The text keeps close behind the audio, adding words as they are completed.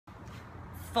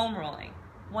Foam rolling,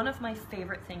 one of my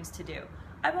favorite things to do.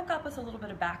 I woke up with a little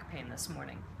bit of back pain this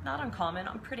morning. Not uncommon,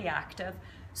 I'm pretty active.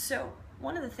 So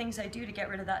one of the things I do to get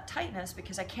rid of that tightness,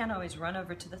 because I can't always run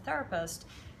over to the therapist,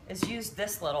 is use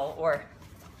this little, or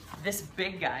this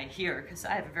big guy here, because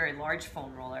I have a very large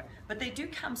foam roller. But they do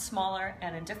come smaller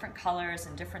and in different colors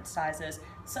and different sizes.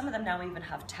 Some of them now even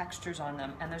have textures on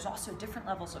them, and there's also different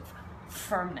levels of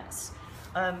firmness.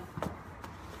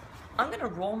 I'm gonna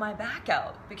roll my back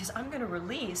out because I'm gonna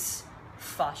release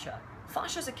fascia.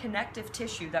 Fascia is a connective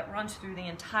tissue that runs through the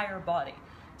entire body.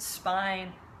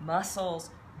 Spine, muscles,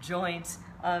 joints,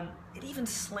 it even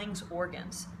slings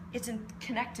organs. It's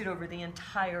connected over the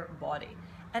entire body,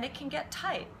 and it can get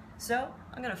tight. So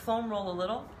I'm gonna foam roll a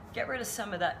little, get rid of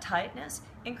some of that tightness,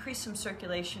 increase some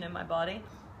circulation in my body,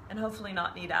 and hopefully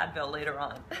not need Advil later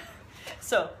on.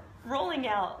 So rolling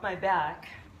out my back,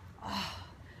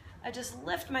 I just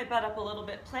lift my butt up a little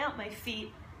bit, plant my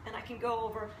feet, and I can go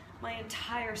over my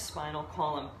entire spinal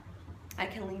column. I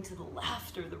can lean to the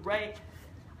left or the right.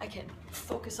 I can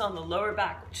focus on the lower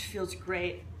back, which feels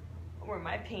great, where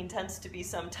my pain tends to be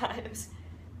sometimes,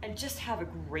 and just have a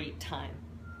great time.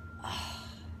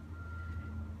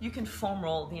 You can foam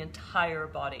roll the entire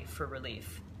body for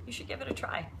relief. You should give it a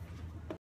try.